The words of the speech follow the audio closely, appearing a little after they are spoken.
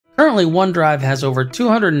Currently, OneDrive has over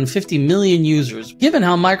 250 million users. Given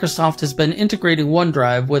how Microsoft has been integrating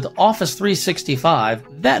OneDrive with Office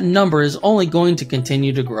 365, that number is only going to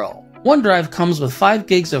continue to grow. OneDrive comes with 5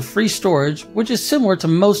 gigs of free storage, which is similar to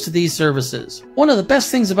most of these services. One of the best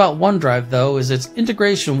things about OneDrive, though, is its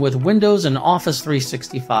integration with Windows and Office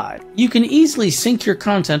 365. You can easily sync your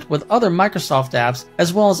content with other Microsoft apps,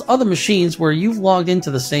 as well as other machines where you've logged into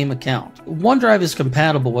the same account. OneDrive is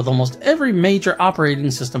compatible with almost every major operating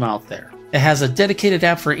system out there. It has a dedicated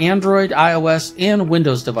app for Android, iOS, and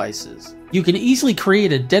Windows devices. You can easily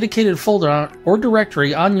create a dedicated folder or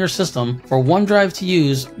directory on your system for OneDrive to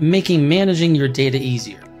use, making managing your data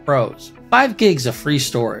easier. Pros: 5 gigs of free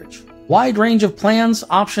storage. Wide range of plans,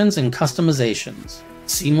 options, and customizations.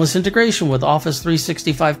 Seamless integration with Office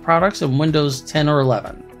 365 products and Windows 10 or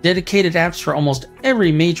 11. Dedicated apps for almost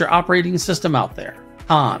every major operating system out there.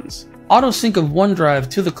 Cons: auto sync of OneDrive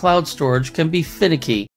to the cloud storage can be finicky,